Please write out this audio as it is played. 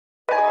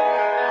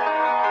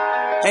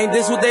Ain't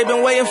this what they've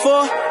been waiting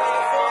for?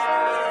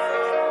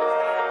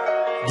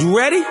 You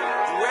ready?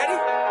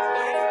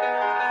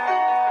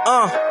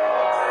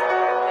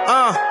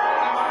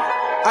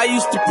 I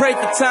used to pray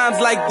for times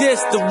like this,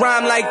 to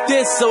rhyme like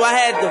this, so I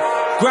had to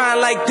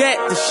grind like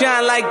that, to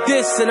shine like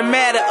this. In a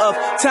matter of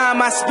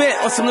time I spent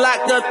on some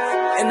locked up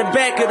in the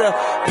back of the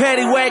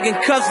paddy wagon,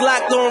 cuffs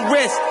locked on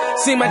wrist.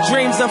 See my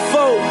dreams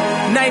unfold,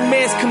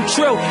 nightmares come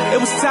true. It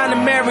was time to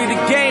marry the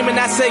game,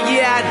 and I said,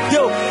 yeah, I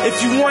do.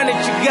 If you want it,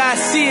 you gotta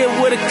see it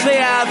with a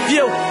clear eye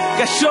view.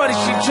 Got shorty,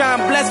 she try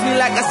and bless me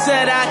like I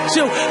said I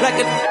chew, like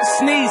a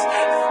sneeze.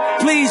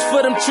 Please for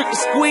them trick and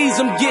squeeze,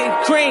 I'm getting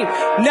cream.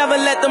 Never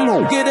let them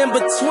get in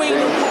between.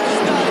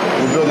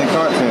 We're building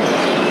content,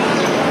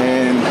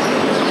 and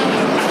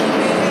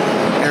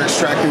Eric's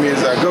tracking me as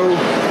I go.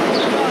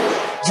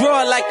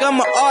 Draw like I'm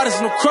an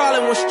artist, no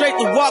crawling, went straight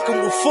to walking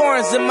with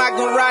foreigns in my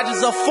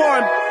garages are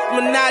foreign.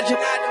 Menage,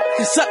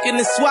 sucking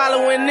and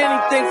swallowing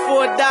anything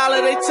for $1.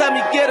 They tell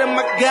me get him,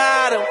 I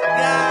got him.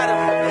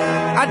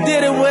 I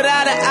did it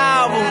without an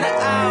album.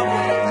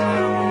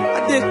 I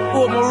did it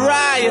with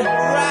Mariah.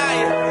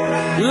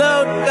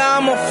 Love,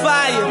 I'm on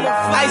fire.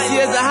 Icy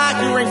as a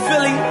hockey ring,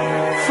 Philly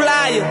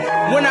flyer.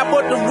 When I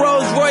bought the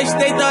Rolls Royce,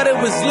 they thought it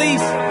was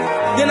lease.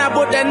 Then I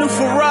bought that new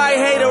Ferrari,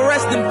 hey, to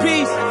rest in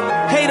peace.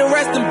 Hey, to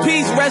rest in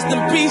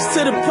peace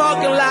to the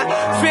parking lot.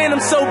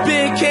 Phantom so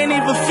big, can't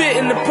even fit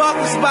in the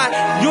parking spot.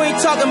 You ain't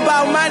talking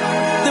about my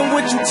then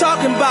what you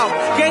talking about?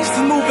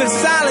 Gangsters moving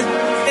silent,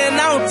 and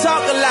I don't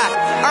talk a lot.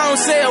 I don't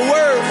say a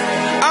word.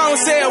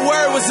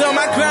 Was on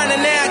my grind and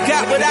now I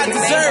got what I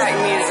deserve.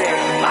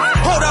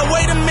 Hold up,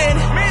 wait a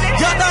minute.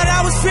 Y'all thought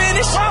I was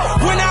finished?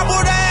 When I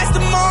bought the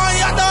Aston Martin,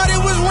 y'all thought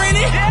it was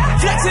rented?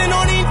 Flexing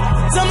on these,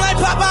 I'm like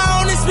Papa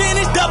on the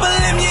spinach. Double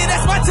M, yeah,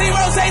 that's my team.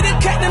 Rose, the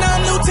captain,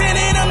 I'm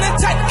lieutenant. I'm the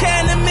type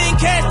can the men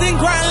cast and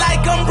grind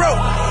like I'm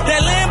broke.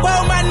 That Lambo,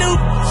 my new,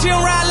 she'll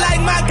ride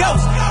like my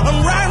ghost.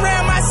 I'm riding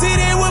around my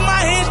city with my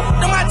hands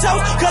on my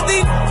toes. Cause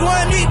these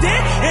want me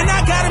dead, and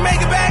I gotta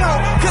make it back home.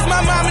 Cause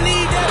my mama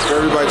need that. For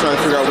everybody trying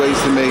to figure out ways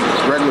to make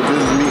regular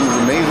business meetings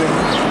amazing,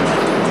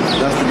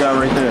 that's the guy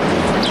right there.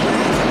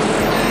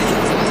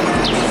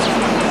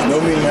 No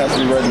meeting has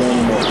to be regular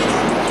anymore.